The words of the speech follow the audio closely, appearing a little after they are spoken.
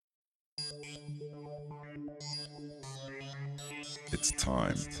It's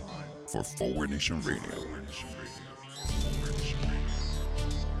time for Forward Nation Radio.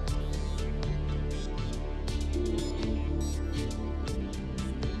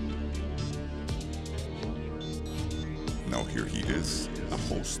 Now here he is, the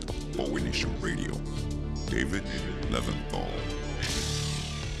host of Forward Nation Radio, David Leventhal.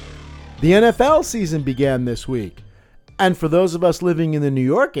 The NFL season began this week. And for those of us living in the New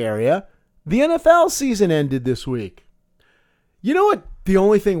York area, the NFL season ended this week. You know what the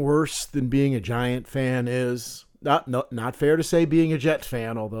only thing worse than being a Giant fan is? Not fair to say being a Jets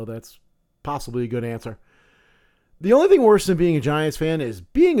fan, although that's possibly a good answer. The only thing worse than being a Giants fan is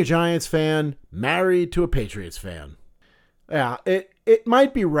being a Giants fan married to a Patriots fan. Yeah, it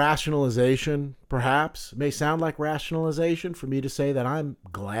might be rationalization, perhaps. It may sound like rationalization for me to say that I'm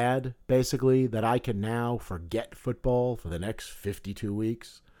glad, basically, that I can now forget football for the next 52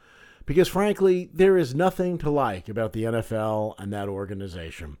 weeks. Because, frankly, there is nothing to like about the NFL and that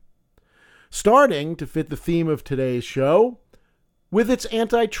organization. Starting to fit the theme of today's show with its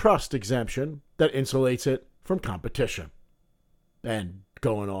antitrust exemption that insulates it from competition. And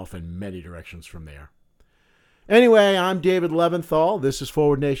going off in many directions from there. Anyway, I'm David Leventhal. This is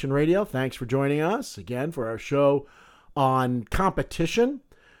Forward Nation Radio. Thanks for joining us again for our show on competition.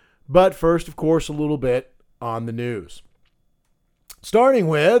 But first, of course, a little bit on the news. Starting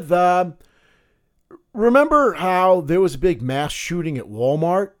with, remember how there was a big mass shooting at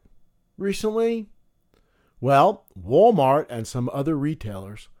Walmart recently? Well, Walmart and some other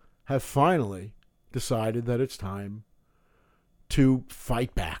retailers have finally decided that it's time to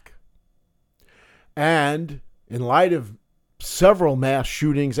fight back. And in light of several mass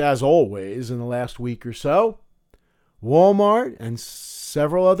shootings, as always, in the last week or so, Walmart and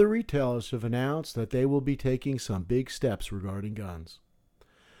several other retailers have announced that they will be taking some big steps regarding guns.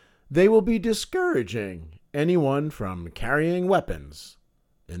 They will be discouraging anyone from carrying weapons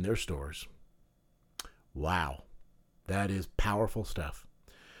in their stores. Wow, that is powerful stuff.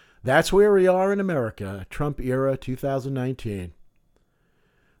 That's where we are in America, Trump era 2019.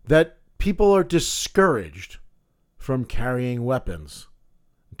 That people are discouraged from carrying weapons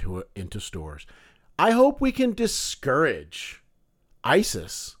into stores. I hope we can discourage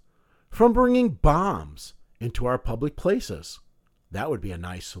ISIS from bringing bombs into our public places. That would be a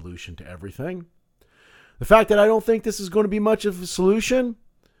nice solution to everything. The fact that I don't think this is going to be much of a solution,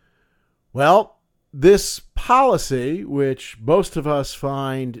 well, this policy, which most of us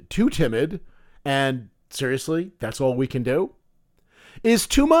find too timid, and seriously, that's all we can do, is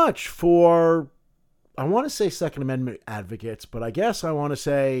too much for, I want to say Second Amendment advocates, but I guess I want to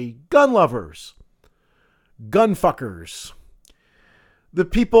say gun lovers, gun fuckers. The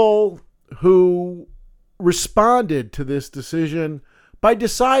people who responded to this decision by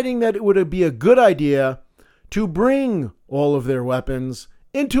deciding that it would be a good idea to bring all of their weapons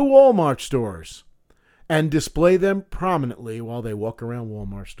into Walmart stores and display them prominently while they walk around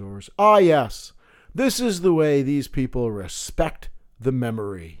Walmart stores. Ah, yes, this is the way these people respect the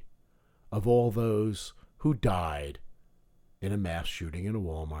memory of all those who died in a mass shooting in a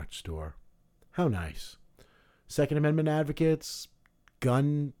Walmart store. How nice. Second Amendment advocates,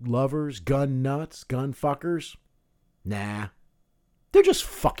 gun lovers, gun nuts, gun fuckers? Nah. They're just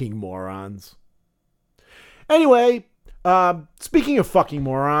fucking morons. Anyway, speaking of fucking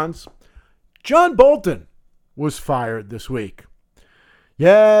morons, John Bolton was fired this week.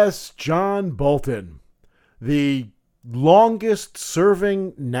 Yes, John Bolton, the longest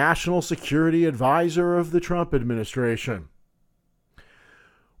serving national security advisor of the Trump administration.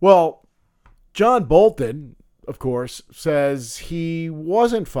 Well, John Bolton, of course, says he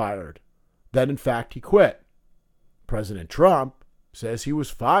wasn't fired, that in fact he quit. President Trump says he was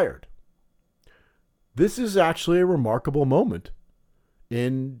fired. This is actually a remarkable moment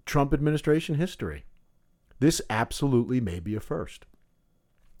in Trump administration history. This absolutely may be a first.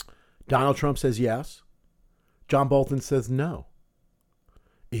 Donald Trump says yes. John Bolton says no.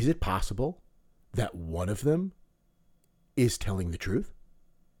 Is it possible that one of them is telling the truth?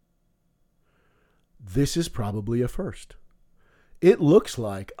 This is probably a first. It looks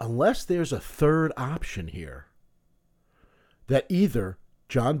like, unless there's a third option here, that either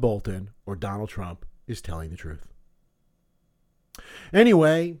John Bolton or Donald Trump is telling the truth.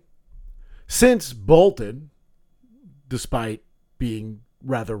 Anyway, since Bolton, despite being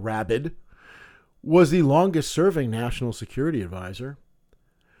rather rabid, was the longest serving national security advisor,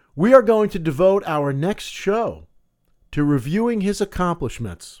 we are going to devote our next show to reviewing his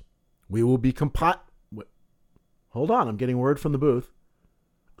accomplishments. We will be Hold on, I'm getting word from the booth.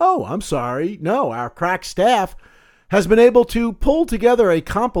 Oh, I'm sorry. No, our crack staff has been able to pull together a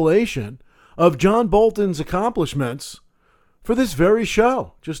compilation of John Bolton's accomplishments for this very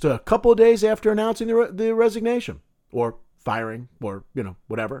show, just a couple of days after announcing the resignation, or firing, or,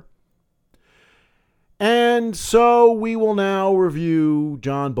 whatever. And so we will now review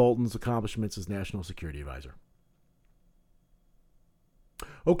John Bolton's accomplishments as National Security Advisor.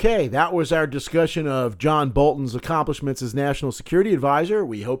 Okay, that was our discussion of John Bolton's accomplishments as National Security Advisor.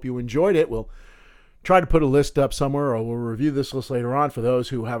 We hope you enjoyed it. We'll try to put a list up somewhere, or we'll review this list later on for those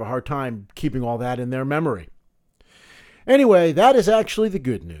who have a hard time keeping all that in their memory. Anyway, that is actually the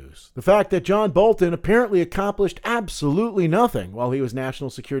good news. The fact that John Bolton apparently accomplished absolutely nothing while he was National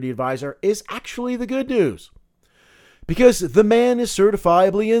Security Advisor is actually the good news. Because the man is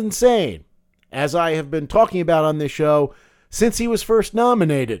certifiably insane, as I have been talking about on this show since he was first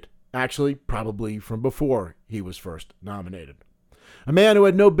nominated. Actually, probably from before he was first nominated. A man who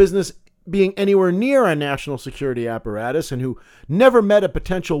had no business being anywhere near a national security apparatus and who never met a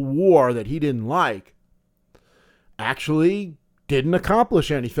potential war that he didn't like, actually didn't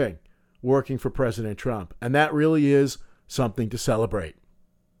accomplish anything working for President Trump. And that really is something to celebrate.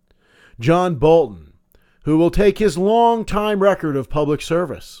 John Bolton, who will take his long-time record of public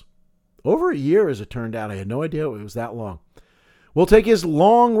service, over a year as it turned out, I had no idea it was that long, will take his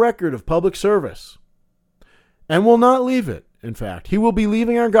long record of public service and will not leave it. In fact, he will be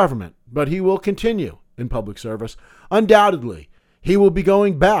leaving our government, but he will continue in public service. Undoubtedly, he will be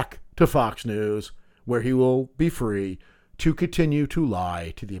going back to Fox News, where he will be free to continue to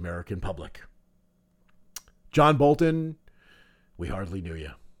lie to the American public. John Bolton, we hardly knew you.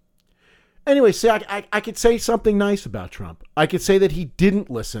 Anyway, see, I could say something nice about Trump. I could say that he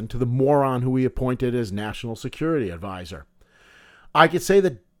didn't listen to the moron who he appointed as National Security Advisor. I could say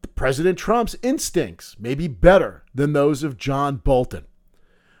that President Trump's instincts may be better than those of John Bolton.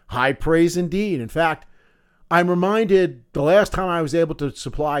 High praise indeed. In fact, I'm reminded the last time I was able to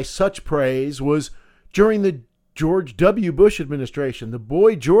supply such praise was during the George W. Bush administration, the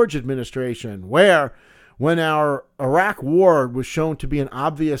Boy George administration, where when our Iraq war was shown to be an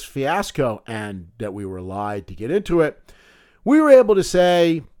obvious fiasco and that we were lied to get into it, we were able to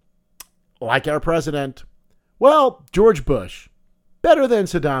say, like our president, well, George Bush, better than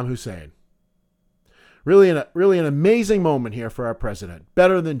Saddam Hussein. Really an amazing moment here for our president.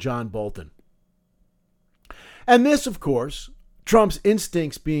 Better than John Bolton. And this, of course, Trump's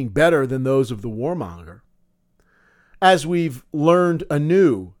instincts being better than those of the warmonger, as we've learned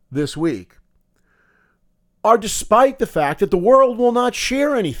anew this week, are despite the fact that the world will not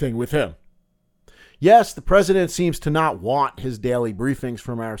share anything with him. Yes, the president seems to not want his daily briefings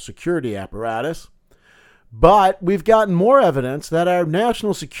from our security apparatus, but we've gotten more evidence that our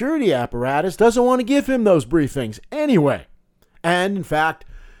national security apparatus doesn't want to give him those briefings anyway. And, in fact,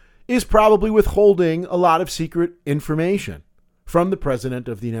 is probably withholding a lot of secret information from the President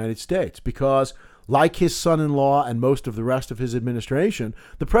of the United States because, like his son-in-law and most of the rest of his administration,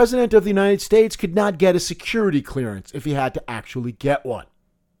 the President of the United States could not get a security clearance if he had to actually get one.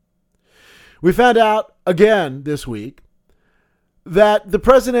 We found out again this week that the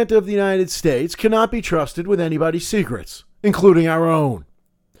President of the United States cannot be trusted with anybody's secrets, including our own.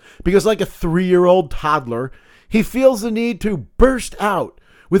 Because like a 3-year-old toddler, he feels the need to burst out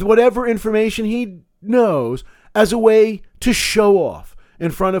with whatever information he knows as a way to show off in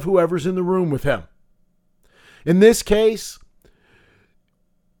front of whoever's in the room with him. In this case,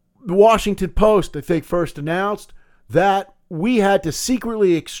 the Washington Post, I think, first announced that we had to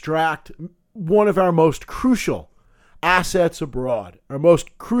secretly extract one of our most crucial assets abroad, our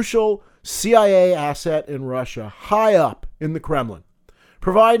most crucial CIA asset in Russia, high up in the Kremlin,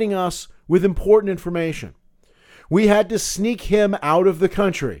 providing us with important information. We had to sneak him out of the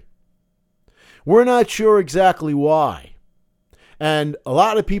country. We're not sure exactly why. And a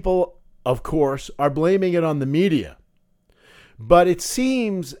lot of people, of course, are blaming it on the media. But it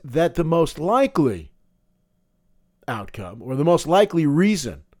seems that the most likely outcome, or the most likely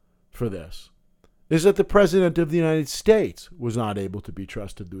reason for this, is that the President of the United States was not able to be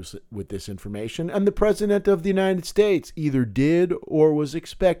trusted with this information, and the President of the United States either did or was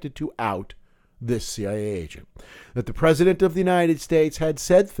expected to out this CIA agent. That the President of the United States had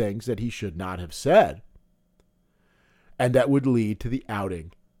said things that he should not have said, and that would lead to the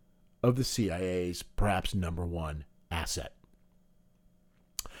outing of the CIA's perhaps number one asset.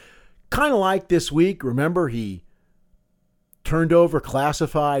 Kind of like this week, remember he turned over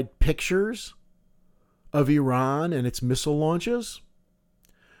classified pictures of Iran and its missile launches?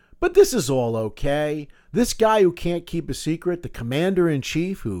 But this is all okay. This guy who can't keep a secret, the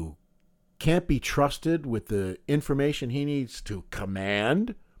commander-in-chief who can't be trusted with the information he needs to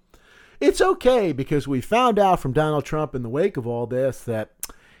command, It's okay because we found out from Donald Trump in the wake of all this that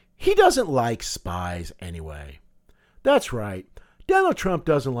he doesn't like spies anyway. That's right. Donald Trump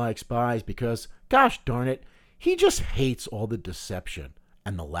doesn't like spies because, gosh darn it, he just hates all the deception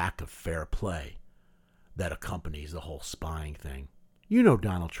and the lack of fair play that accompanies the whole spying thing. You know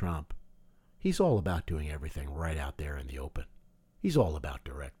Donald Trump. He's all about doing everything right out there in the open. He's all about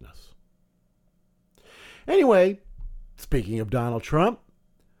directness. Anyway, speaking of Donald Trump,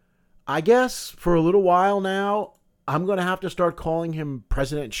 I guess for a little while now, I'm going to have to start calling him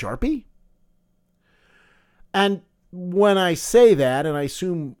President Sharpie. And when I say that, and I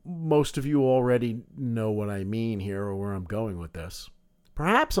assume most of you already know what I mean here or where I'm going with this,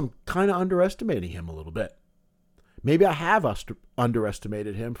 perhaps I'm kind of underestimating him a little bit. Maybe I have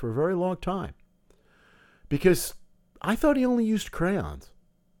underestimated him for a very long time because I thought he only used crayons.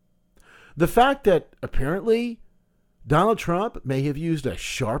 The fact that apparently Donald Trump may have used a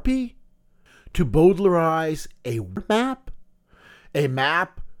Sharpie to bowdlerize a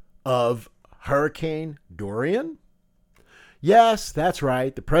map of Hurricane Dorian. Yes, that's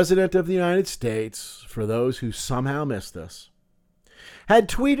right. The President of the United States, for those who somehow missed this, had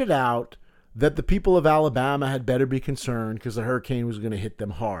tweeted out that the people of Alabama had better be concerned because the hurricane was going to hit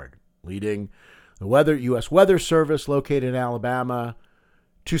them hard, leading the U.S. Weather Service located in Alabama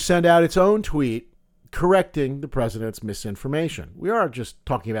to send out its own tweet correcting the president's misinformation. We are just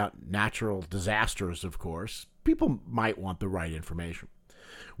talking about natural disasters, of course. People might want the right information.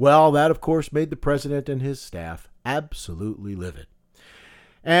 Well, that, of course, made the president and his staff absolutely livid.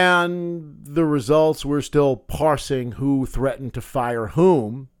 And the results, we're still parsing who threatened to fire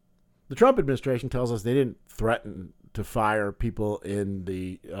whom. The Trump administration tells us they didn't threaten to fire people in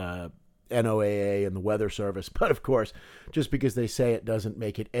the NOAA and the Weather Service. But, of course, just because they say it doesn't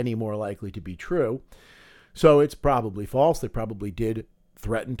make it any more likely to be true. So it's probably false. They probably did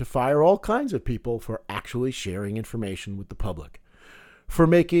threaten to fire all kinds of people for actually sharing information with the public, for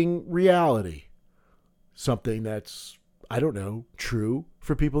making reality something that's, I don't know, true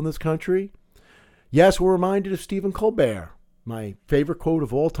for people in this country. Yes, we're reminded of Stephen Colbert, my favorite quote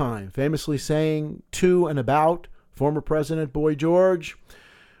of all time, famously saying to and about former President Boy George,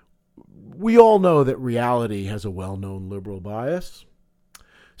 we all know that reality has a well-known liberal bias.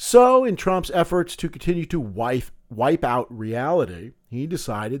 So, in Trump's efforts to continue to wipe out reality, he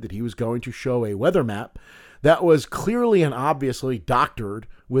decided that he was going to show a weather map that was clearly and obviously doctored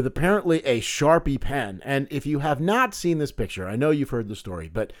with apparently a Sharpie pen. And if you have not seen this picture, I know you've heard the story,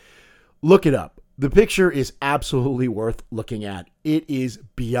 but look it up. The picture is absolutely worth looking at. It is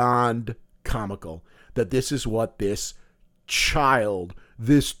beyond comical that this is what this child,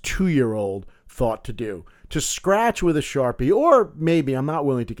 this 2-year-old, thought to do. To scratch with a Sharpie, or maybe, I'm not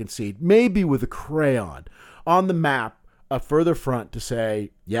willing to concede, maybe with a crayon on the map, a further front to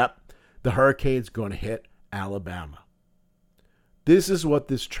say, yep, the hurricane's going to hit Alabama. This is what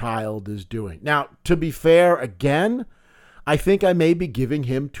this child is doing. Now, to be fair, again, I think I may be giving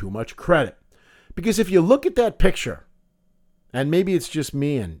him too much credit. Because if you look at that picture, and maybe it's just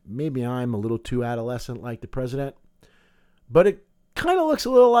me, and maybe I'm a little too adolescent like the president, but it kind of looks a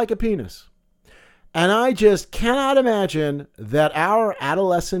little like a penis. And I just cannot imagine that our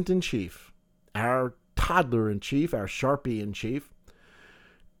adolescent in chief, our toddler in chief, our Sharpie in chief,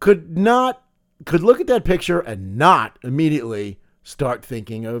 could look at that picture and not immediately start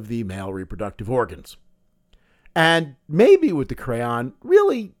thinking of the male reproductive organs. And maybe with the crayon,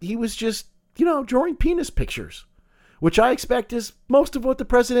 really, he was just, drawing penis pictures, which I expect is most of what the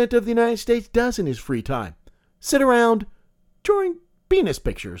President of the United States does in his free time. Sit around drawing penis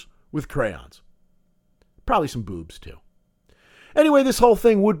pictures with crayons. Probably some boobs, too. Anyway, this whole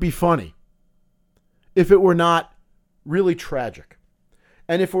thing would be funny if it were not really tragic.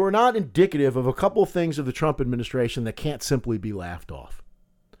 And if it were not indicative of a couple of things of the Trump administration that can't simply be laughed off.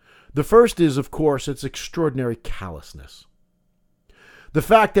 The first is, of course, its extraordinary callousness. The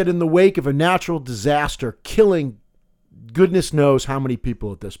fact that in the wake of a natural disaster, killing goodness knows how many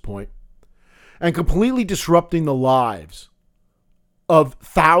people at this point, and completely disrupting the lives of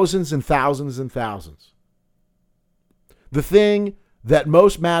thousands and thousands and thousands, the thing that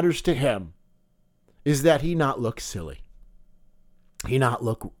most matters to him is that he not look silly. He not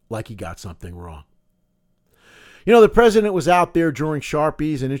look like he got something wrong. The president was out there drawing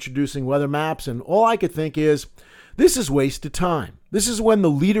Sharpies and introducing weather maps, and all I could think is, this is wasted time. This is when the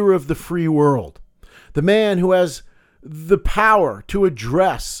leader of the free world, the man who has the power to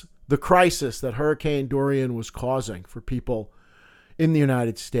address the crisis that Hurricane Dorian was causing for people in the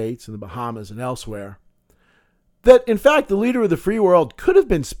United States and the Bahamas and elsewhere, that in fact the leader of the free world could have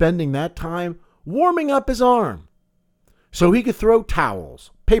been spending that time warming up his arm so he could throw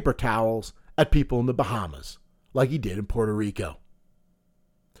towels, paper towels, at people in the Bahamas, like he did in Puerto Rico.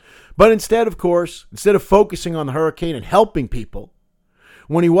 But instead, of course, instead of focusing on the hurricane and helping people,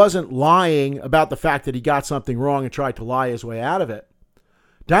 when he wasn't lying about the fact that he got something wrong and tried to lie his way out of it,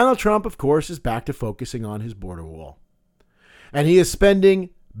 Donald Trump, of course, is back to focusing on his border wall. And he is spending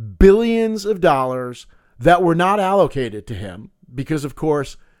billions of dollars that were not allocated to him because, of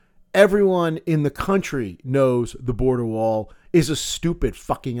course, everyone in the country knows the border wall is a stupid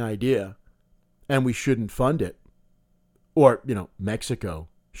fucking idea and we shouldn't fund it. Or, Mexico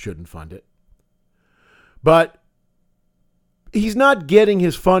shouldn't fund it. But he's not getting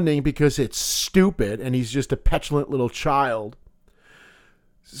his funding because it's stupid and he's just a petulant little child.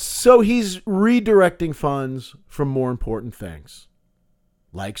 So he's redirecting funds from more important things,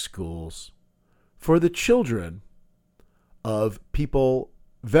 like schools, for the children of people,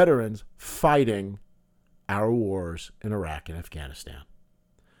 veterans fighting our wars in Iraq and Afghanistan.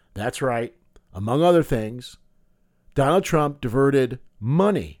 That's right. Among other things, Donald Trump diverted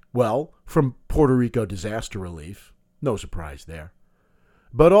money, from Puerto Rico disaster relief, no surprise there,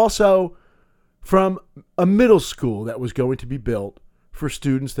 but also from a middle school that was going to be built for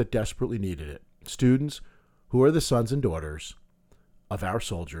students that desperately needed it. Students who are the sons and daughters of our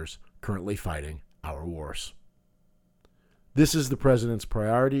soldiers currently fighting our wars. This is the president's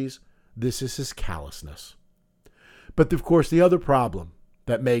priorities. This is his callousness. But of course, the other problem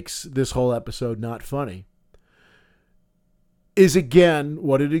that makes this whole episode not funny is again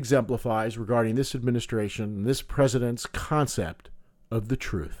what it exemplifies regarding this administration and this president's concept of the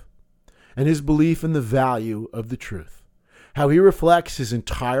truth and his belief in the value of the truth. How he reflects his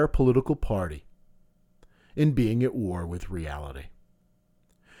entire political party in being at war with reality.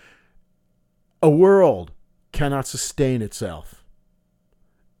 A world cannot sustain itself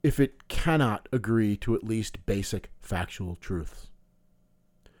if it cannot agree to at least basic factual truths.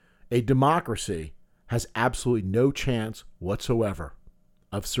 A democracy has absolutely no chance whatsoever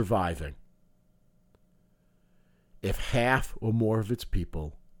of surviving if half or more of its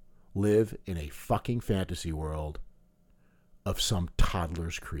people live in a fucking fantasy world of some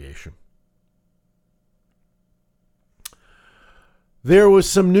toddler's creation. There was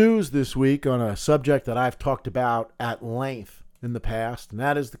some news this week on a subject that I've talked about at length in the past, and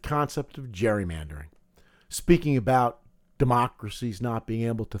that is the concept of gerrymandering. Speaking about democracies not being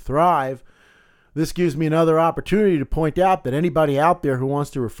able to thrive, this gives me another opportunity to point out that anybody out there who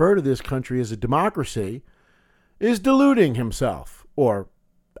wants to refer to this country as a democracy is deluding himself, or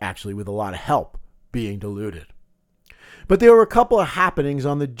actually with a lot of help being deluded. But there were a couple of happenings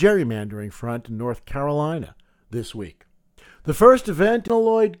on the gerrymandering front in North Carolina this week. The first event,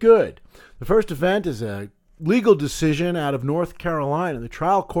 Lloyd Good. The first event is a legal decision out of North Carolina. The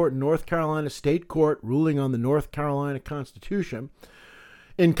trial court in North Carolina State Court ruling on the North Carolina Constitution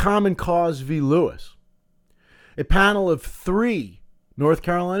in Common Cause v. Lewis. A panel of 3 North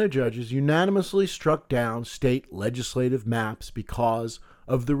Carolina judges unanimously struck down state legislative maps because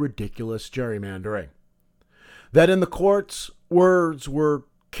of the ridiculous gerrymandering. That, in the court's words, were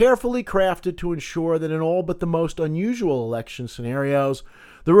carefully crafted to ensure that in all but the most unusual election scenarios,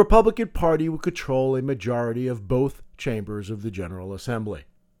 the Republican Party would control a majority of both chambers of the General Assembly.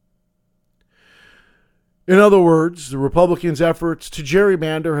 In other words, the Republicans' efforts to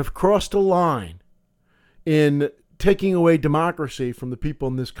gerrymander have crossed a line in taking away democracy from the people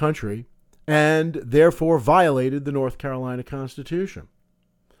in this country and therefore violated the North Carolina Constitution.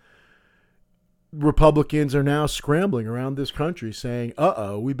 Republicans are now scrambling around this country saying,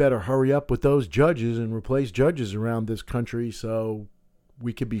 we better hurry up with those judges and replace judges around this country so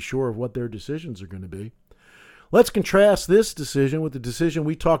we can be sure of what their decisions are going to be. Let's contrast this decision with the decision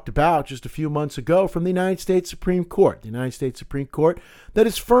we talked about just a few months ago from the United States Supreme Court. The United States Supreme Court that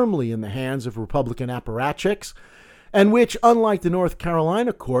is firmly in the hands of Republican apparatchiks and which, unlike the North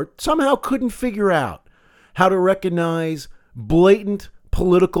Carolina court, somehow couldn't figure out how to recognize blatant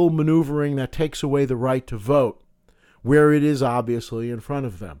political maneuvering that takes away the right to vote, where it is obviously in front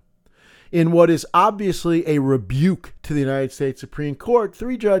of them. In what is obviously a rebuke to the United States Supreme Court,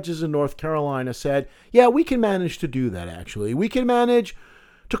 3 judges in North Carolina said, yeah, we can manage to do that, actually. We can manage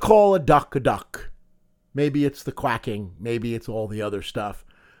to call a duck a duck. Maybe it's the quacking, maybe it's all the other stuff,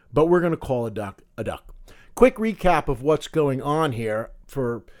 but we're going to call a duck a duck. Quick recap of what's going on here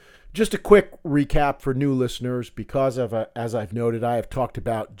for just a quick recap for new listeners, because as I've noted, I have talked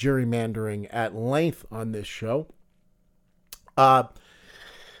about gerrymandering at length on this show.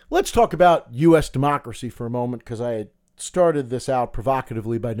 Let's talk about U.S. democracy for a moment, because I had started this out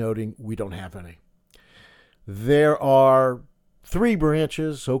provocatively by noting we don't have any. There are 3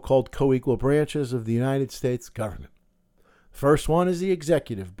 branches, so-called co-equal branches of the United States government. First one is the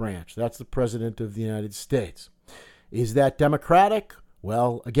executive branch. That's the President of the United States. Is that Democratic?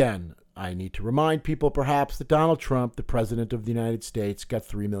 Well, again, I need to remind people perhaps that Donald Trump, the President of the United States, got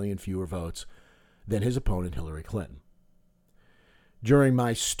 3 million fewer votes than his opponent, Hillary Clinton. During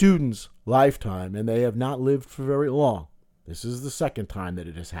my students' lifetime, and they have not lived for very long, this is the second time that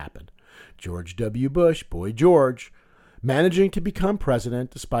it has happened. George W. Bush, Boy George, managing to become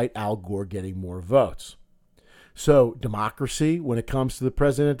president despite Al Gore getting more votes. So, democracy when it comes to the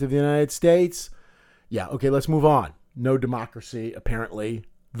President of the United States, yeah, okay, let's move on. No democracy, apparently,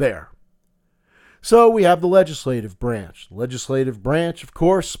 there. So, we have the legislative branch. The legislative branch, of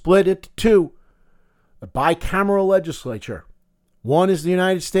course, split into two. A bicameral legislature. One is the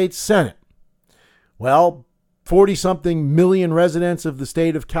United States Senate. Well, 40-something million residents of the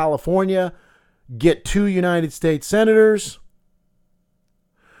state of California get 2 United States senators.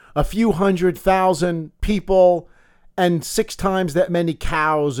 A few 100,000 people and 6 times that many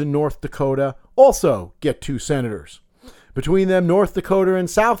cows in North Dakota also get 2 senators. Between them, North Dakota and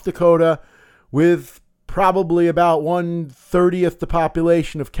South Dakota, with probably about 1/30th the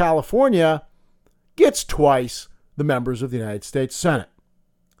population of California, gets twice the members of the United States Senate.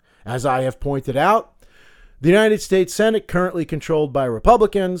 As I have pointed out, the United States Senate currently controlled by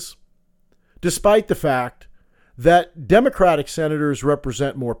Republicans, despite the fact that Democratic senators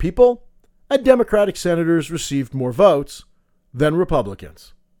represent more people and Democratic senators received more votes than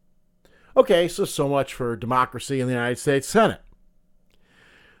Republicans. Okay, so much for democracy in the United States Senate.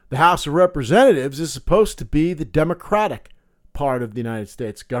 The House of Representatives is supposed to be the Democratic part of the United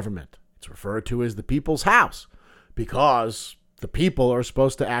States government. It's referred to as the People's House because the people are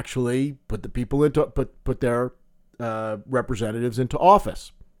supposed to actually put their representatives into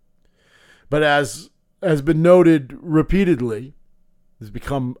office. But as has been noted repeatedly, has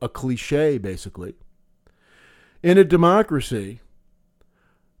become a cliche basically. In a democracy,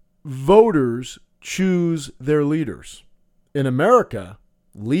 voters choose their leaders. In America,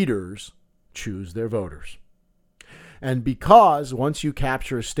 leaders choose their voters. And because once you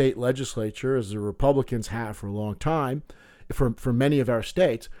capture a state legislature, as the Republicans have for a long time, for many of our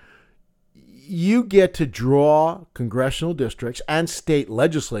states, you get to draw congressional districts and state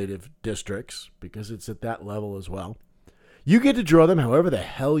legislative districts, because it's at that level as well. You get to draw them however the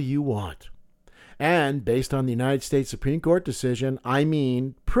hell you want. And based on the United States Supreme Court decision, I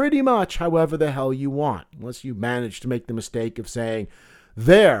mean pretty much however the hell you want, unless you manage to make the mistake of saying,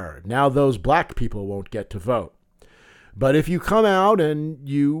 there, now those black people won't get to vote. But if you come out and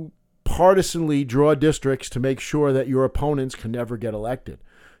you partisanly draw districts to make sure that your opponents can never get elected,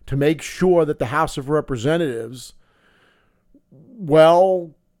 to make sure that the House of Representatives,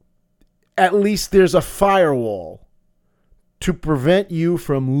 well, at least there's a firewall to prevent you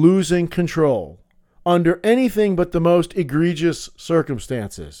from losing control under anything but the most egregious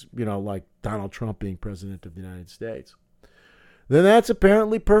circumstances, like Donald Trump being president of the United States, then that's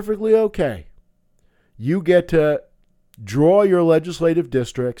apparently perfectly okay. You get to draw your legislative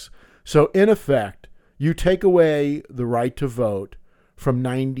districts, so in effect, you take away the right to vote from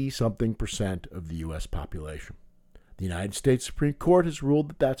 90-something% of the U.S. population. The United States Supreme Court has ruled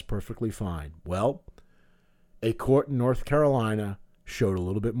that that's perfectly fine. Well, a court in North Carolina showed a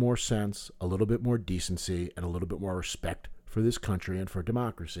little bit more sense, a little bit more decency, and a little bit more respect for this country and for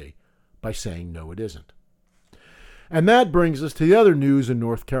democracy by saying no, it isn't. And that brings us to the other news in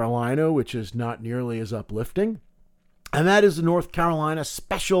North Carolina, which is not nearly as uplifting, and that is the North Carolina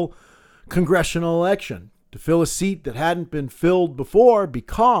special congressional election to fill a seat that hadn't been filled before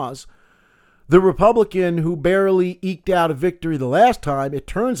because the Republican who barely eked out a victory the last time, it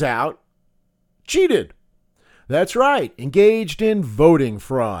turns out, cheated. That's right, engaged in voting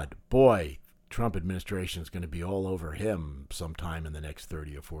fraud. Boy, Trump administration is going to be all over him sometime in the next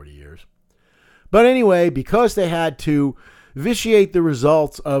 30 or 40 years. But anyway, because they had to vitiate the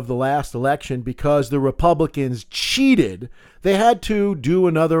results of the last election because the Republicans cheated, they had to do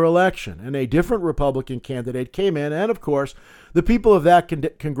another election. And a different Republican candidate came in, and of course, the people of that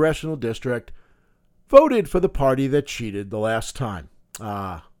congressional district voted for the party that cheated the last time.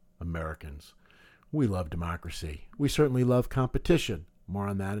 Ah, Americans. We love democracy. We certainly love competition. More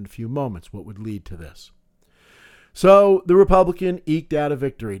on that in a few moments, what would lead to this. So the Republican eked out a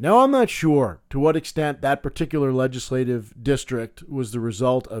victory. Now, I'm not sure to what extent that particular legislative district was the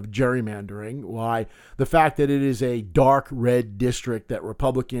result of gerrymandering. Why, the fact that it is a dark red district that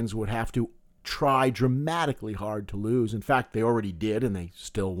Republicans would have to try dramatically hard to lose. In fact, they already did, and they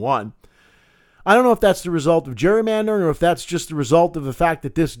still won. I don't know if that's the result of gerrymandering or if that's just the result of the fact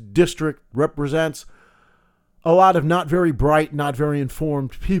that this district represents a lot of not very bright, not very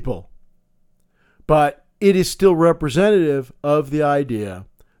informed people. But it is still representative of the idea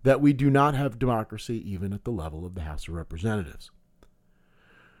that we do not have democracy even at the level of the House of Representatives.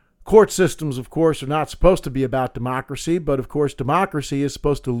 Court systems, of course, are not supposed to be about democracy, but of course democracy is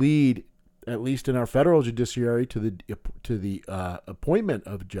supposed to lead, at least in our federal judiciary, to the appointment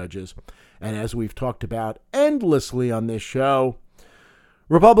of judges. And as we've talked about endlessly on this show,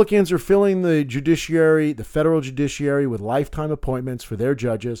 Republicans are filling the judiciary, the federal judiciary, with lifetime appointments for their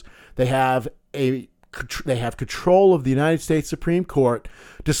judges. They have control of the United States Supreme Court,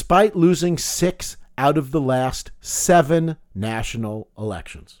 despite losing 6 out of the last 7 national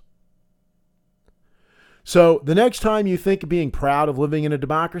elections. So the next time you think of being proud of living in a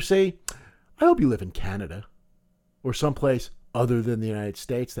democracy, I hope you live in Canada or someplace other than the United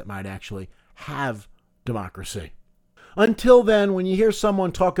States that might actually have democracy. Until then, when you hear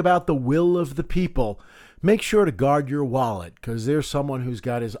someone talk about the will of the people, make sure to guard your wallet, because there's someone who's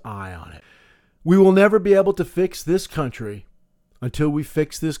got his eye on it. We will never be able to fix this country until we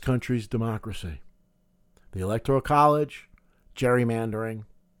fix this country's democracy. The Electoral College, gerrymandering,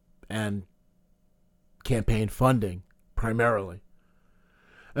 and campaign funding, primarily.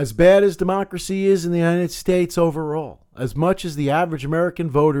 As bad as democracy is in the United States overall, as much as the average American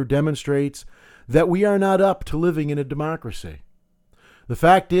voter demonstrates that we are not up to living in a democracy, the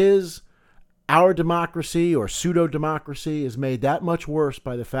fact is, our democracy or pseudo-democracy is made that much worse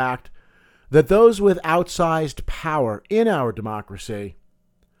by the fact that those with outsized power in our democracy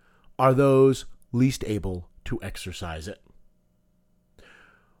are those least able to exercise it.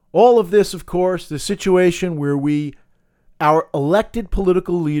 All of this, of course, the situation where our elected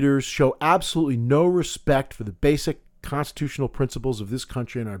political leaders show absolutely no respect for the basic constitutional principles of this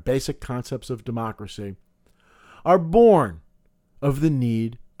country and our basic concepts of democracy, are born of the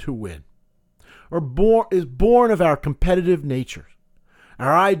need to win, is born of our competitive nature,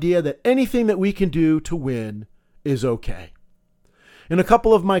 our idea that anything that we can do to win is okay. In a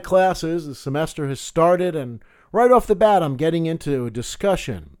couple of my classes, the semester has started, and right off the bat, I'm getting into a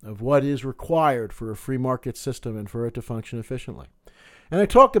discussion of what is required for a free market system and for it to function efficiently. And I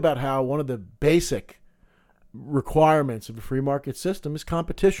talk about how one of the basic requirements of a free market system is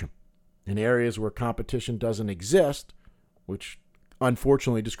competition. In areas where competition doesn't exist, which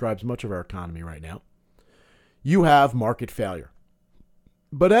unfortunately describes much of our economy right now, you have market failure.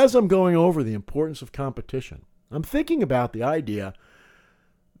 But as I'm going over the importance of competition, I'm thinking about the idea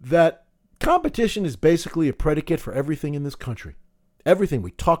that competition is basically a predicate for everything in this country. Everything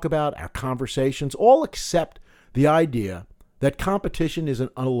we talk about, our conversations, all except the idea that competition is an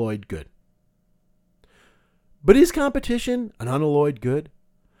unalloyed good. But is competition an unalloyed good?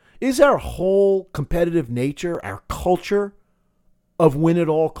 Is our whole competitive nature, our culture of win at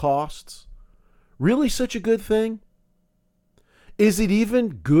all costs, really such a good thing? Is it even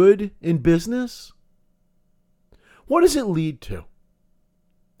good in business? What does it lead to?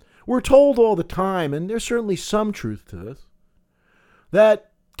 We're told all the time, and there's certainly some truth to this,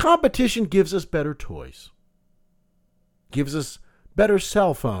 that competition gives us better toys, gives us better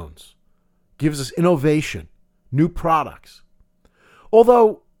cell phones, gives us innovation, new products.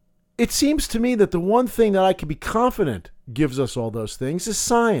 Although it seems to me that the one thing that I can be confident gives us all those things is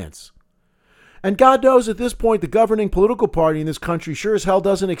science. And God knows at this point the governing political party in this country sure as hell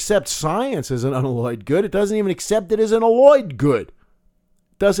doesn't accept science as an unalloyed good. It doesn't even accept it as an alloyed good.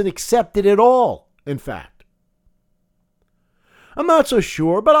 It doesn't accept it at all, in fact. I'm not so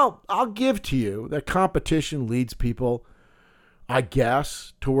sure, but I'll give to you that competition leads people, I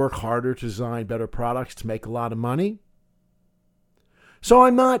guess, to work harder to design better products to make a lot of money. So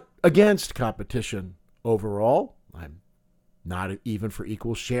I'm not against competition overall. I'm not even for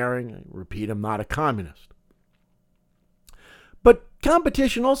equal sharing. I repeat, I'm not a communist. But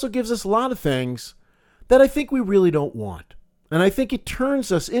competition also gives us a lot of things that I think we really don't want. And I think it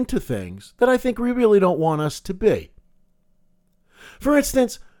turns us into things that I think we really don't want us to be. For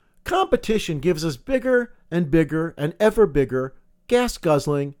instance, competition gives us bigger and bigger and ever bigger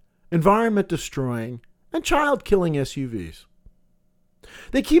gas-guzzling, environment-destroying, and child-killing SUVs.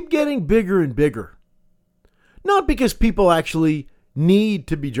 They keep getting bigger and bigger. Not because people actually need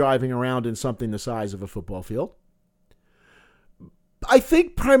to be driving around in something the size of a football field. I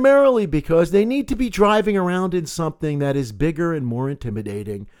think primarily because they need to be driving around in something that is bigger and more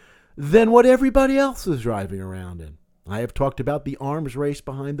intimidating than what everybody else is driving around in. I have talked about the arms race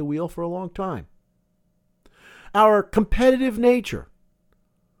behind the wheel for a long time. Our competitive nature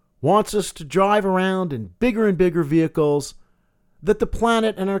wants us to drive around in bigger and bigger vehicles that the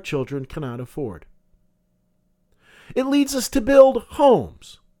planet and our children cannot afford. It leads us to build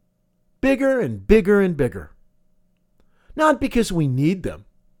homes, bigger and bigger and bigger. Not because we need them,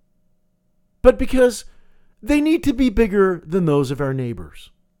 but because they need to be bigger than those of our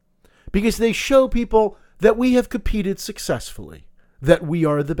neighbors, because they show people that we have competed successfully, that we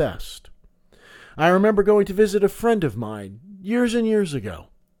are the best. I remember going to visit a friend of mine years and years ago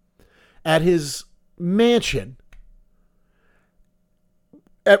at his mansion,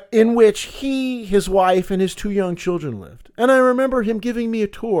 in which he, his wife, and his 2 young children lived. And I remember him giving me a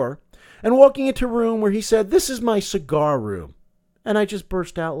tour and walking into a room where he said, "This is my cigar room." And I just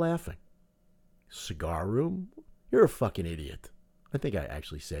burst out laughing. Cigar room? You're a fucking idiot. I think I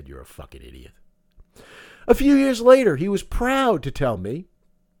actually said you're a fucking idiot. A few years later, he was proud to tell me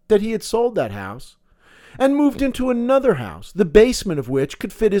that he had sold that house and moved into another house, the basement of which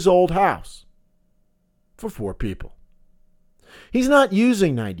could fit his old house, for 4 people. He's not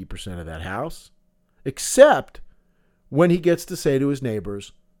using 90% of that house, except when he gets to say to his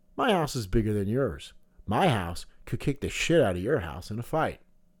neighbors, "My house is bigger than yours. My house could kick the shit out of your house in a fight."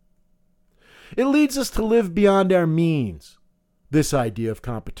 It leads us to live beyond our means, this idea of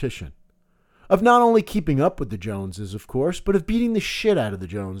competition, of not only keeping up with the Joneses, of course, but of beating the shit out of the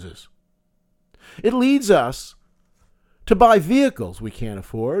Joneses. It leads us to buy vehicles we can't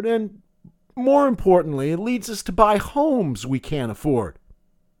afford, and more importantly, it leads us to buy homes we can't afford,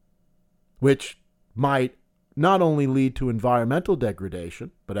 which might not only lead to environmental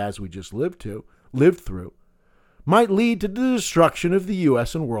degradation, but as we just lived through, might lead to the destruction of the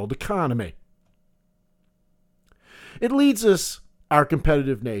U.S. and world economy. It leads us, our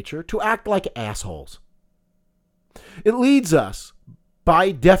competitive nature, to act like assholes. It leads us,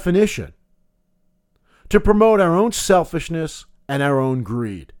 by definition, to promote our own selfishness and our own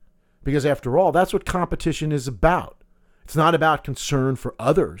greed. Because after all, that's what competition is about. It's not about concern for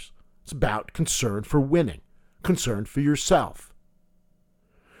others. It's about concern for winning, concern for yourself.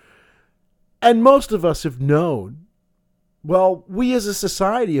 And most of us have known, well, we as a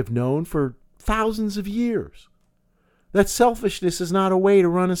society have known for thousands of years, that selfishness is not a way to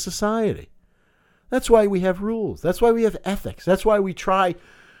run a society. That's why we have rules. That's why we have ethics. That's why we try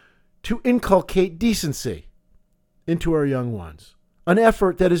to inculcate decency into our young ones. An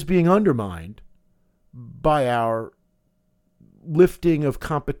effort that is being undermined by our lifting of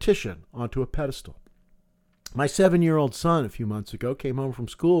competition onto a pedestal. My 7-year-old son a few months ago came home from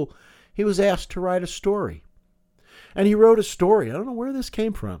school. He was asked to write a story. And he wrote a story, I don't know where this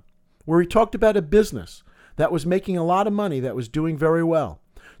came from, where he talked about a business that was making a lot of money, that was doing very well.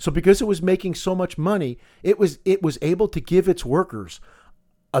 So because it was making so much money, it was able to give its workers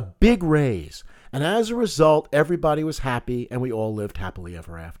a big raise. And as a result, everybody was happy and we all lived happily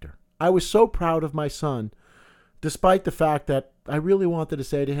ever after. I was so proud of my son, despite the fact that I really wanted to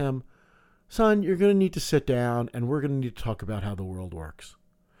say to him, "Son, you're going to need to sit down and we're going to need to talk about how the world works."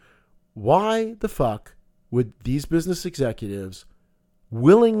 Why the fuck would these business executives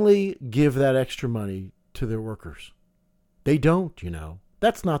willingly give that extra money to their workers? They don't,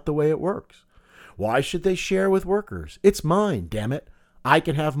 That's not the way it works. Why should they share with workers? It's mine, damn it. I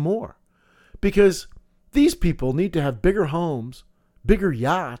can have more. Because these people need to have bigger homes, bigger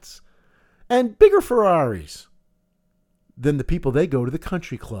yachts, and bigger Ferraris than the people they go to the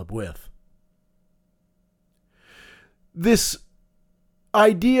country club with. This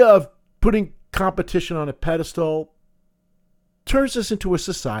idea of putting competition on a pedestal turns us into a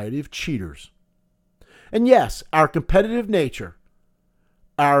society of cheaters. And yes, our competitive nature,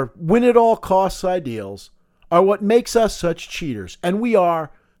 our win-at-all-costs ideals, are what makes us such cheaters. And we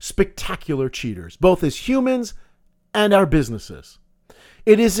are spectacular cheaters, both as humans and our businesses.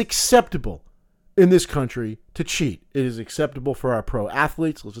 It is acceptable in this country to cheat. It is acceptable for our pro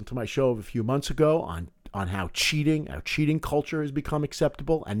athletes. Listen to my show of a few months ago on how our cheating culture has become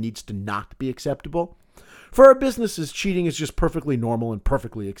acceptable and needs to not be acceptable. For our businesses, cheating is just perfectly normal and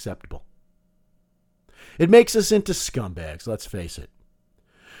perfectly acceptable. It makes us into scumbags, let's face it.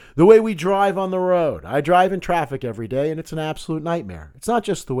 The way we drive on the road. I drive in traffic every day, and it's an absolute nightmare. It's not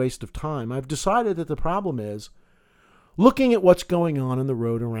just the waste of time. I've decided that the problem is looking at what's going on in the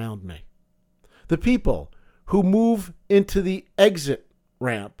road around me. The people who move into the exit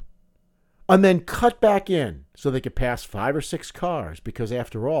ramp and then cut back in so they could pass 5 or 6 cars, because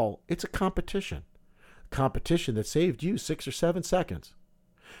after all, it's a competition. A competition that saved you 6 or 7 seconds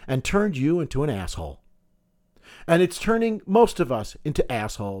and turned you into an asshole. And it's turning most of us into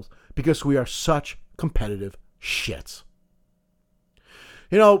assholes because we are such competitive shits.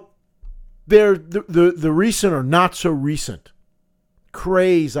 The recent or not so recent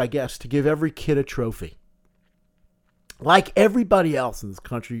craze, I guess, to give every kid a trophy. Like everybody else in this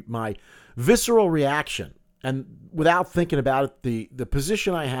country, my visceral reaction, and without thinking about it, the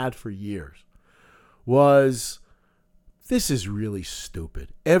position I had for years was This is really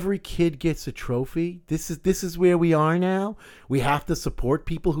stupid. Every kid gets a trophy. This is where we are now. We have to support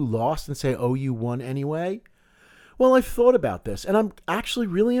people who lost and say, "Oh, you won anyway." Well, I've thought about this, and I'm actually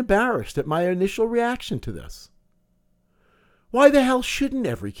really embarrassed at my initial reaction to this. Why the hell shouldn't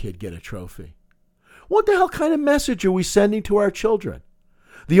every kid get a trophy? What the hell kind of message are we sending to our children?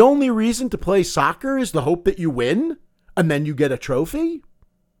 The only reason to play soccer is the hope that you win, and then you get a trophy?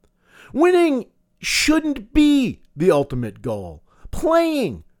 Winning shouldn't be the ultimate goal.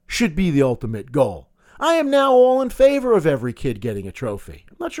 Playing should be the ultimate goal. I am now all in favor of every kid getting a trophy.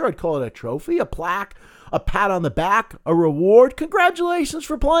 I'm not sure I'd call it a trophy, a plaque, a pat on the back, a reward. Congratulations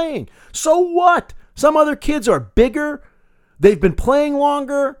for playing. So what? Some other kids are bigger. They've been playing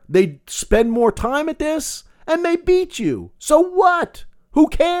longer. They spend more time at this, and they beat you. So what? Who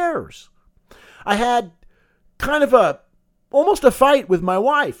cares? I had kind of almost a fight with my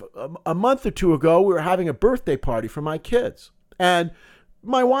wife. A month or two ago, we were having a birthday party for my kids. And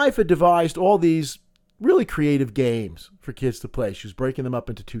my wife had devised all these really creative games for kids to play. She was breaking them up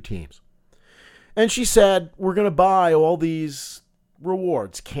into 2 teams. And she said, we're going to buy all these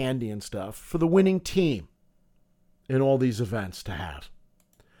rewards, candy and stuff, for the winning team in all these events to have.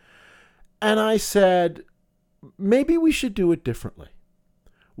 And I said, maybe we should do it differently.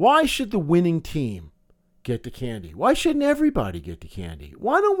 Why should the winning team get the candy? Why shouldn't everybody get the candy?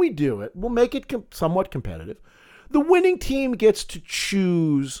 Why don't we do it? We'll make it somewhat competitive. The winning team gets to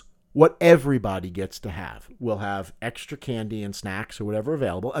choose what everybody gets to have. We'll have extra candy and snacks or whatever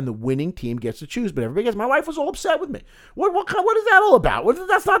available, and the winning team gets to choose. But everybody gets. My wife was all upset with me. What is that all about?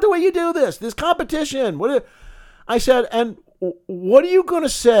 That's not the way you do this. This competition. I said, and what are you going to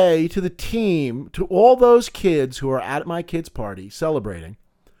say to the team, to all those kids who are at my kids' party celebrating,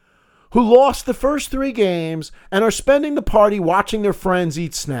 who lost the first 3 games and are spending the party watching their friends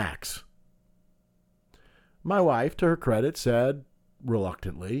eat snacks? My wife, to her credit, said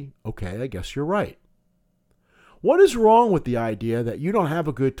reluctantly, okay, I guess you're right. What is wrong with the idea that you don't have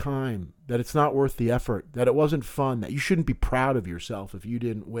a good time, that it's not worth the effort, that it wasn't fun, that you shouldn't be proud of yourself if you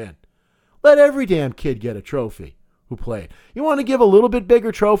didn't win? Let every damn kid get a trophy who played. You want to give a little bit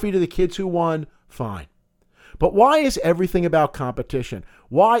bigger trophy to the kids who won? Fine. But why is everything about competition?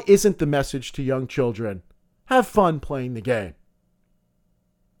 Why isn't the message to young children, have fun playing the game?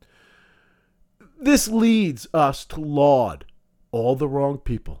 This leads us to laud all the wrong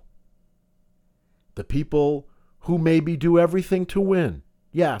people. The people who maybe do everything to win.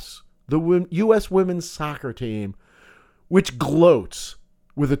 Yes, the U.S. women's soccer team, which gloats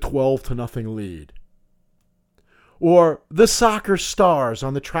with a 12-0 lead. Or the soccer stars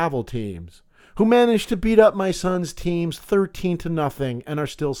on the travel teams, who managed to beat up my son's teams 13-0 and are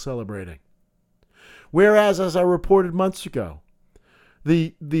still celebrating. Whereas, as I reported months ago,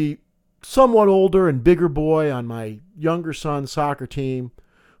 the somewhat older and bigger boy on my younger son's soccer team,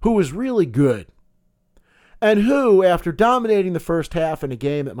 who was really good, and who, after dominating the first half in a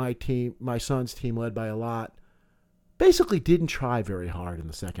game that my son's team led by a lot, basically didn't try very hard in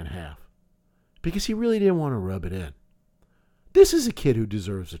the second half because he really didn't want to rub it in. This is a kid who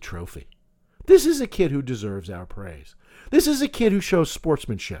deserves a trophy. This is a kid who deserves our praise. This is a kid who shows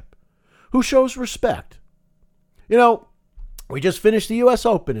sportsmanship, who shows respect. You know, we just finished the U.S.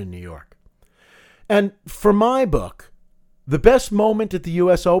 Open in New York. And for my book, the best moment at the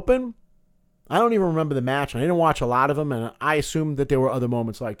U.S. Open, I don't even remember the match. I didn't watch a lot of them, and I assumed that there were other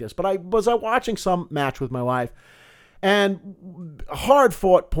moments like this. But I was watching some match with my wife, and a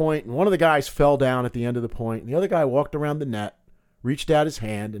hard-fought point, and one of the guys fell down at the end of the point, and the other guy walked around the net, reached out his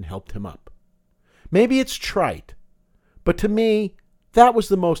hand, and helped him up. Maybe it's trite, but to me, that was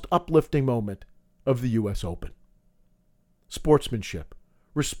the most uplifting moment of the U.S. Open. Sportsmanship,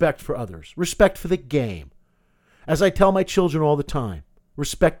 respect for others, respect for the game. As I tell my children all the time,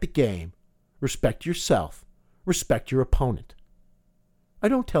 respect the game, respect yourself, respect your opponent. I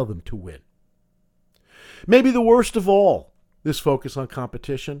don't tell them to win. Maybe the worst of all, this focus on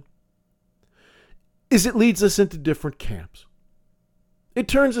competition, is it leads us into different camps. It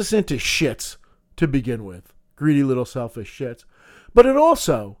turns us into shits to begin with, greedy little selfish shits, but it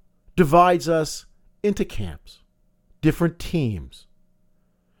also divides us into camps, different teams,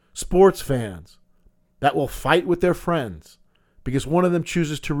 sports fans that will fight with their friends because one of them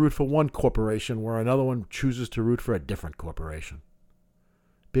chooses to root for one corporation where another one chooses to root for a different corporation.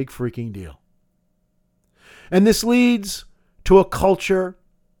 Big freaking deal. And this leads to a culture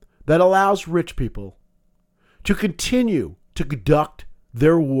that allows rich people to continue to conduct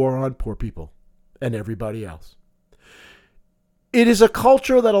their war on poor people and everybody else. It is a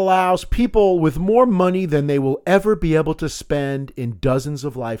culture that allows people with more money than they will ever be able to spend in dozens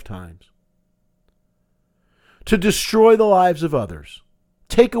of lifetimes to destroy the lives of others,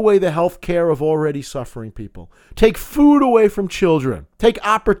 take away the health care of already suffering people, take food away from children, take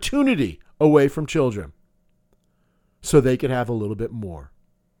opportunity away from children, so they could have a little bit more.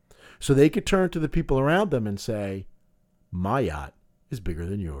 So they could turn to the people around them and say, my yacht is bigger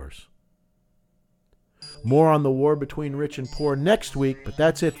than yours. More on the war between rich and poor next week, but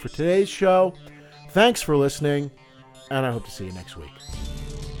that's it for today's show. Thanks for listening, and I hope to see you next week.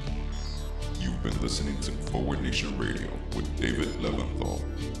 You've been listening to Forward Nation Radio with David Leventhal.